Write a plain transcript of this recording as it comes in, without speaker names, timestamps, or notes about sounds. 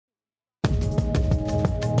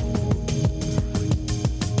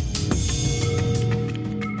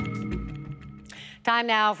Time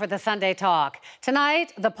now for the Sunday Talk.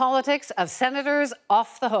 Tonight, the politics of senators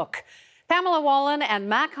off the hook. Pamela Wallin and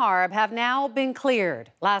Mac Harb have now been cleared.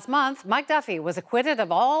 Last month, Mike Duffy was acquitted of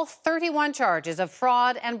all 31 charges of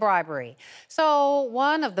fraud and bribery. So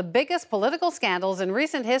one of the biggest political scandals in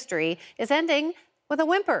recent history is ending with a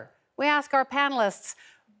whimper. We ask our panelists,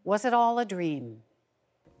 was it all a dream?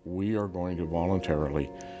 We are going to voluntarily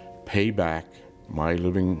pay back my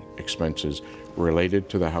living expenses related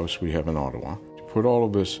to the house we have in Ottawa. To put all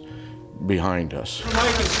of this behind us.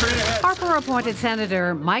 Harper-appointed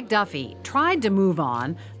Senator Mike Duffy tried to move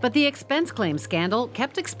on, but the expense claim scandal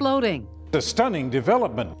kept exploding. A stunning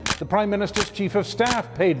development. The Prime Minister's Chief of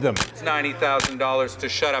Staff paid them. It's $90,000 to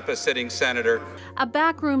shut up a sitting senator. A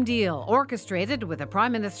backroom deal orchestrated with the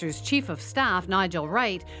Prime Minister's Chief of Staff, Nigel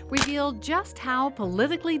Wright, revealed just how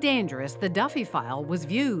politically dangerous the Duffy file was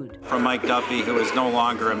viewed. From Mike Duffy, who is no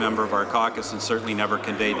longer a member of our caucus and certainly never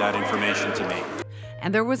conveyed that information to me.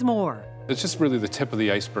 And there was more. It's just really the tip of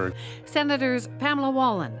the iceberg. Senators Pamela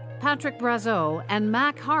Wallin, Patrick Brazeau, and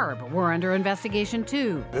Mac Harb were under investigation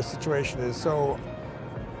too. This situation is so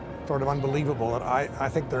sort of unbelievable that I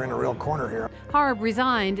think they're in a real corner here. Harb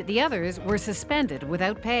resigned, the others were suspended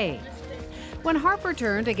without pay. When Harper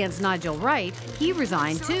turned against Nigel Wright, he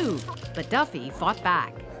resigned too, but Duffy fought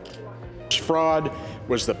back. Fraud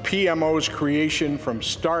was the PMO's creation from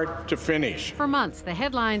start to finish. For months, the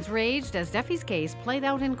headlines raged as Duffy's case played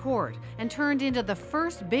out in court and turned into the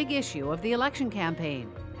first big issue of the election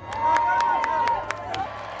campaign.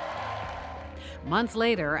 Months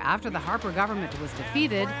later, after the Harper government was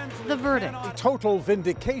defeated, the verdict. Total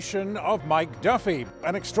vindication of Mike Duffy.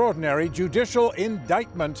 An extraordinary judicial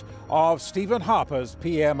indictment of Stephen Harper's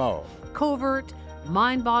PMO. Covert,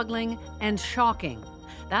 mind-boggling, and shocking.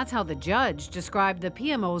 That's how the judge described the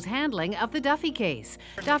PMO's handling of the Duffy case.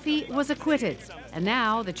 Duffy was acquitted, and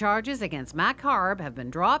now the charges against Mac Harb have been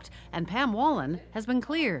dropped and Pam Wallin has been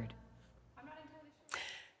cleared.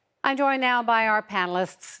 I'm joined now by our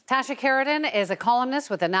panelists. Tasha Keratin is a columnist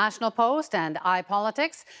with the National Post and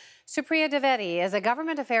iPolitics. Supriya Dwivedi is a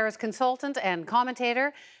government affairs consultant and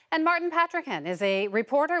commentator. And Martin Patrichan is a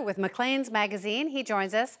reporter with Maclean's magazine. He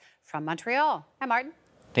joins us from Montreal. Hi, Martin.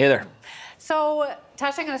 Hey there. So,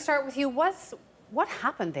 Tasha, I'm going to start with you. What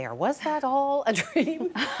happened there? Was that all a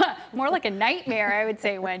dream? More like a nightmare, I would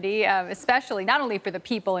say, Wendy, especially not only for the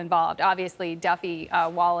people involved, obviously Duffy,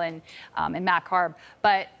 Wallin, and Mac Harb,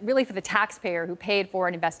 but really for the taxpayer who paid for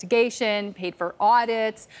an investigation, paid for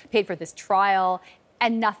audits, paid for this trial,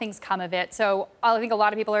 and nothing's come of it. So I think a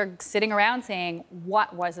lot of people are sitting around saying,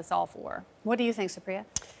 what was this all for? What do you think, Supriya?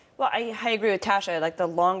 Well, I agree with Tasha, like the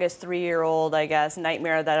longest 3-year-old, I guess,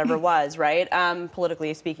 nightmare that ever was, right?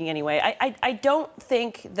 Politically speaking anyway. I don't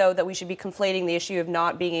think, though, that we should be conflating the issue of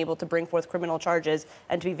not being able to bring forth criminal charges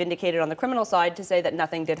and to be vindicated on the criminal side to say that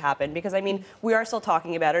nothing did happen. Because, I mean, we are still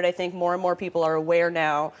talking about it. I think more and more people are aware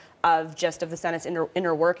now of the Senate's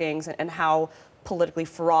inner workings and how politically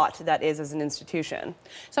fraught that is as an institution.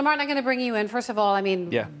 So, Martin, I'm going to bring you in. First of all, I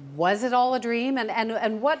mean, was it all a dream?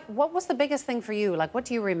 And what was the biggest thing for you? Like, what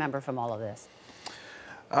do you remember from all of this?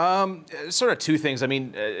 Sort of two things. I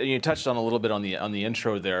mean, you touched on a little bit on the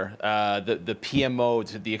intro there. The PMO,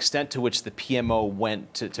 to the extent to which the PMO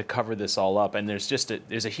went to cover this all up, and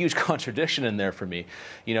there's a huge contradiction in there for me.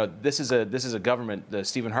 You know, this is a government, the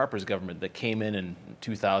Stephen Harper's government, that came in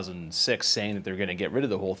 2006 saying that they're going to get rid of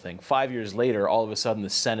the whole thing. 5 years later, all of a sudden, the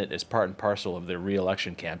Senate is part and parcel of their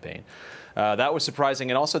re-election campaign. That was surprising,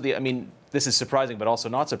 and also this is surprising, but also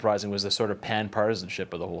not surprising, was the sort of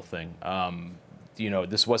pan-partisanship of the whole thing. You know,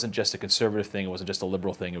 this wasn't just a conservative thing, it wasn't just a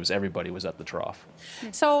liberal thing, it was everybody was at the trough.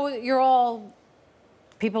 So you're all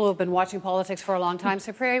people who have been watching politics for a long time.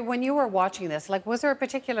 So, when you were watching this, like, was there a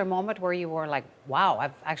particular moment where you were like,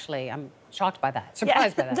 wow, I'm shocked by that,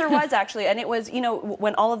 surprised by that? There was actually, and it was, you know,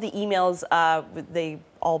 when all of the emails, they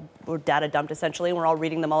all were data dumped essentially, and we're all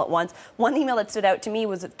reading them all at once. One email that stood out to me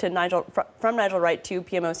was from Nigel Wright to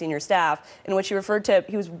PMO senior staff, in which he referred to,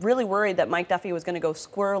 he was really worried that Mike Duffy was going to go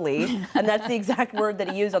squirrely, and that's the exact word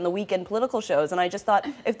that he used on the weekend political shows. And I just thought,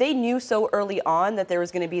 if they knew so early on that there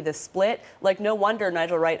was going to be this split, like, no wonder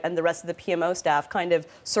Nigel Wright and the rest of the PMO staff kind of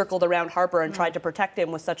circled around Harper and tried to protect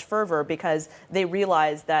him with such fervor, because they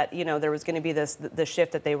realized that, you know, there was going to be the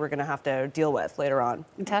shift that they were going to have to deal with later on.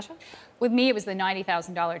 Natasha? With me, it was the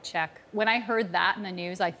 $90,000 check. When I heard that in the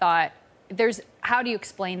news, I thought, how do you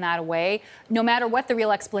explain that away? No matter what the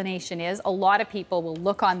real explanation is, a lot of people will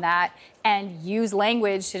look on that and use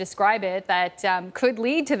language to describe it that could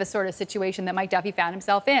lead to the sort of situation that Mike Duffy found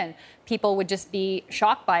himself in. People would just be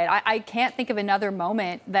shocked by it. I can't think of another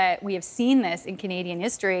moment that we have seen this in Canadian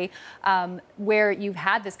history where you've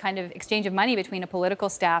had this kind of exchange of money between a political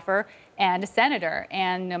staffer and a senator.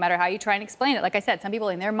 And no matter how you try and explain it, like I said, some people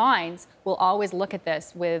in their minds will always look at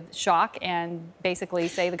this with shock and basically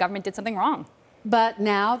say the government did something wrong. But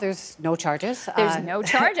now there's no charges. There's no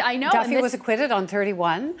charge, I know. Duffy was acquitted on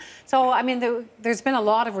 31. So, I mean, there's been a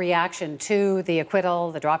lot of reaction to the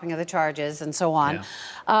acquittal, the dropping of the charges, and so on.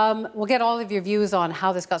 Yeah. We'll get all of your views on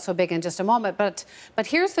how this got so big in just a moment. But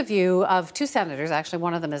here's the view of two senators. Actually,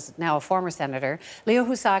 one of them is now a former senator. Leo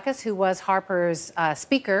Housakis, who was Harper's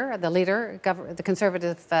speaker, the leader, the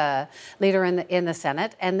Conservative leader in the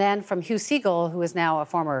Senate. And then from Hugh Segal, who is now a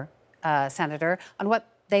former senator, on what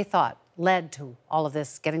they thought led to all of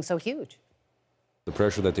this getting so huge. The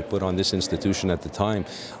pressure that they put on this institution at the time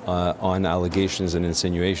on allegations and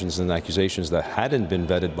insinuations and accusations that hadn't been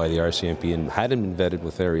vetted by the RCMP and hadn't been vetted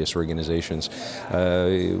with various organizations,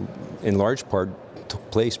 in large part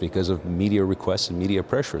took place because of media requests and media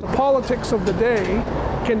pressure. The politics of the day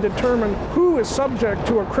can determine who is subject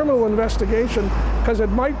to a criminal investigation because it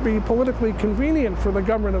might be politically convenient for the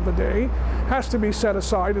government of the day, has to be set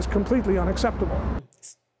aside as completely unacceptable.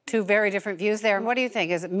 Two very different views there. What do you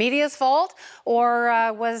think? Is it media's fault,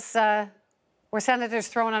 or were senators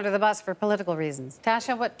thrown under the bus for political reasons?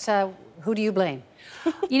 Tasha, who do you blame?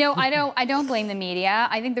 You know, I don't blame the media.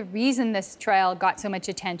 I think the reason this trial got so much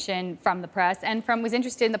attention from the press and was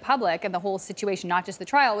interested in the public and the whole situation, not just the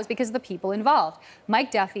trial, was because of the people involved.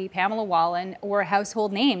 Mike Duffy, Pamela Wallin were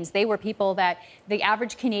household names. They were people that the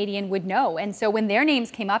average Canadian would know. And so when their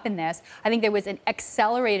names came up in this, I think there was an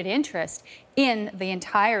accelerated interest in the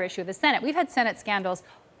entire issue of the Senate. We've had Senate scandals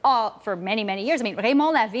for many, many years. I mean,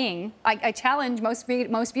 Raymond Lavigne, I challenge most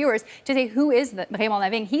viewers to say, who is Raymond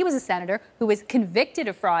Lavigne? He was a senator who was convicted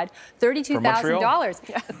of fraud,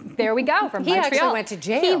 $32,000. There we go, from Montreal. He actually went to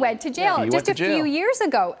jail. He went to jail just a few years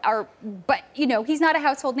ago. But, you know, he's not a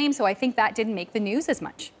household name, so I think that didn't make the news as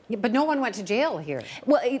much. Yeah, but no one went to jail here.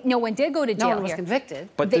 Well, no one did go to jail. No one was convicted.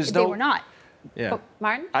 But they were not. Yeah,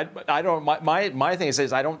 Martin. I don't. My thing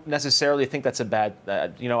is I don't necessarily think that's a bad.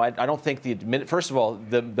 You know, I don't think first of all,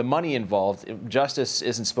 the money involved. Justice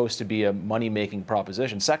isn't supposed to be a money-making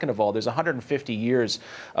proposition. Second of all, there's 150 years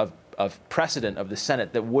of precedent of the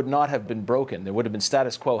Senate that would not have been broken. There would have been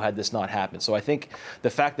status quo had this not happened. So I think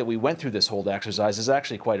the fact that we went through this whole exercise is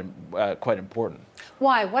actually quite important.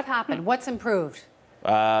 Why? What happened? What's improved?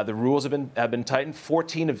 The rules have been tightened.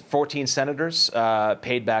 14 senators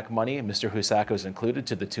paid back money, Mr. Housakis included,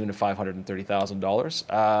 to the tune of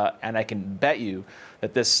 $530,000. And I can bet you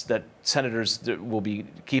that senators will be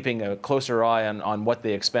keeping a closer eye on what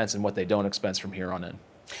they expense and what they don't expense from here on in.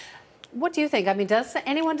 What do you think? I mean, does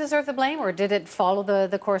anyone deserve the blame, or did it follow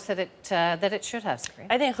the course that it should have?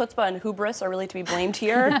 I think chutzpah and hubris are really to be blamed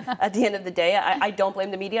here. At the end of the day, I don't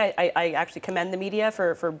blame the media. I actually commend the media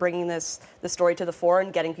for bringing the story to the fore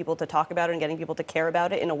and getting people to talk about it and getting people to care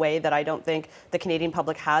about it in a way that I don't think the Canadian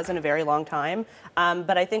public has in a very long time.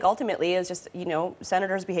 But I think ultimately it's just, you know,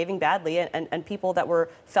 senators behaving badly and people that were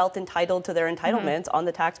felt entitled to their entitlements on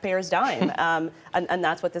the taxpayers' dime. And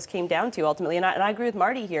that's what this came down to ultimately. And I agree with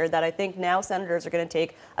Marty here that I think now senators are going to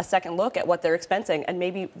take a second look at what they're expensing, and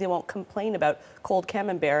maybe they won't complain about cold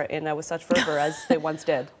camembert with such fervor as they once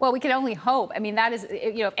did. Well, we can only hope. I mean, that is,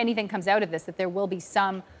 you know, if anything comes out of this, that there will be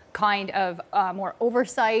some kind of more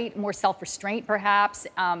oversight, more self-restraint perhaps.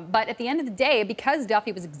 But at the end of the day, because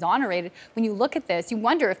Duffy was exonerated, when you look at this, you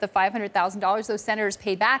wonder if the $500,000 those senators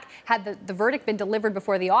paid back, had the verdict been delivered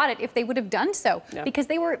before the audit, if they would have done so, because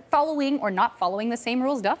they were following or not following the same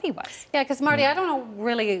rules Duffy was. Yeah, because Marty, I don't know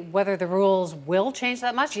really whether the rules will change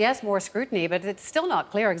that much. Yes, more scrutiny, but it's still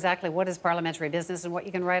not clear exactly what is parliamentary business and what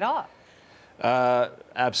you can write off.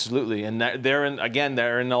 Absolutely, and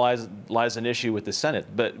therein lies an issue with the Senate.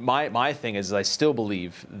 But my thing is, I still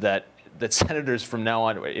believe that senators from now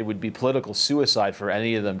on, it would be political suicide for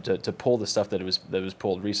any of them to pull the stuff that was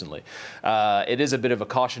pulled recently. It is a bit of a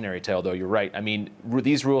cautionary tale, though. You're right. I mean,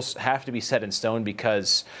 these rules have to be set in stone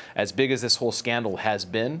because, as big as this whole scandal has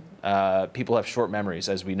been, people have short memories,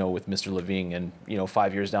 as we know with Mr. Lavigne, and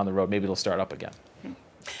 5 years down the road, maybe they'll start up again.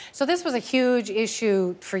 So this was a huge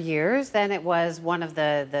issue for years. Then it was one of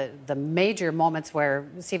the major moments where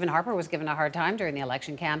Stephen Harper was given a hard time during the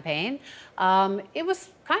election campaign. It was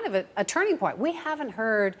kind of a turning point. We haven't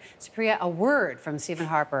heard, Supriya, a word from Stephen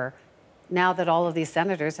Harper now that all of these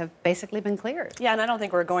senators have basically been cleared. Yeah, and I don't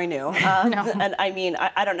think we're going to. No. And I mean,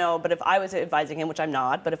 I don't know, but if I was advising him, which I'm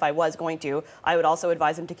not, but if I was going to, I would also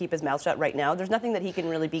advise him to keep his mouth shut right now. There's nothing that he can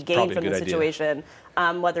really be gained from the situation,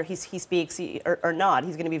 whether he speaks or not.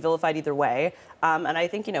 He's going to be vilified either way. And I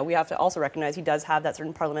think, you know, we have to also recognize he does have that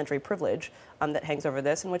certain parliamentary privilege that hangs over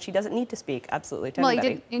this, in which he doesn't need to speak absolutely to anybody.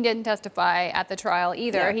 Well, he didn't testify at the trial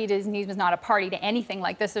either. Yeah. He was not a party to anything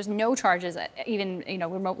like this. There's no charges, even, you know,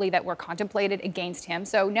 remotely, that were contemplated against him.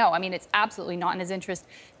 So no, I mean, it's absolutely not in his interest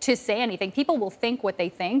to say anything. People will think what they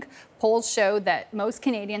think. Polls showed that most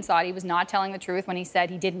Canadians thought he was not telling the truth when he said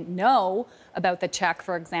he didn't know about the check,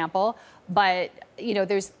 for example. But, you know,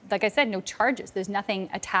 there's, like I said, no charges. There's nothing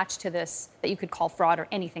attached to this that you could call fraud or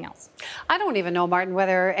anything else. I don't even know, Martin,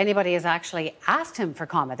 whether anybody has actually asked him for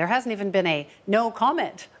comment. There hasn't even been a no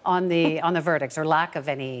comment on the verdicts or lack of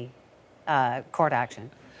any court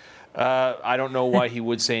action. I don't know why he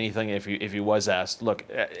would say anything if he was asked. Look,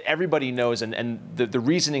 everybody knows, and the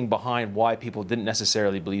reasoning behind why people didn't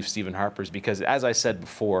necessarily believe Stephen Harper is because, as I said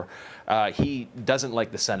before, he doesn't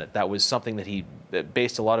like the Senate. That was something that he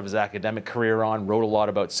based a lot of his academic career on, wrote a lot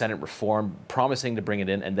about Senate reform, promising to bring it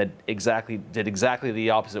in, and then did exactly the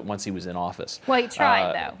opposite once he was in office. Well, he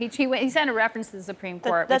tried, though. He sent a reference to the Supreme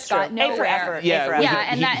Court, which got nowhere.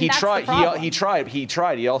 He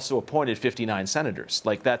tried. He also appointed 59 senators.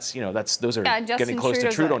 Like, those are getting close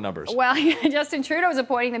to Trudeau numbers. Well, Justin Trudeau's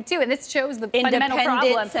appointing them too, and this shows the fundamental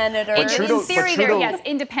problem. Independent senators. In theory, yes,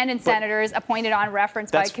 independent senators appointed on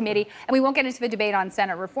reference by committee. And we won't get into the debate on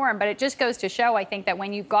Senate reform, but it just goes to show, I think, that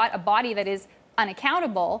when you've got a body that is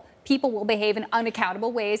unaccountable, people will behave in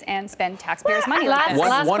unaccountable ways and spend taxpayers' money.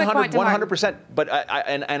 100%. But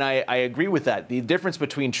I agree with that. The difference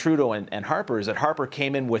between Trudeau and Harper is that Harper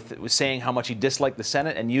came in with saying how much he disliked the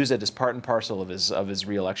Senate and used it as part and parcel of his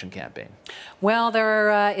re-election campaign. Well,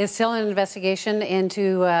 there is still an investigation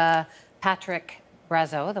into Patrick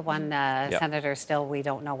Brazeau, the one senator. Still, we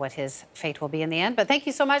don't know what his fate will be in the end. But thank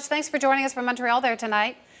you so much. Thanks for joining us from Montreal there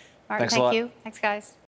tonight. Martin, thank you. Thanks, guys.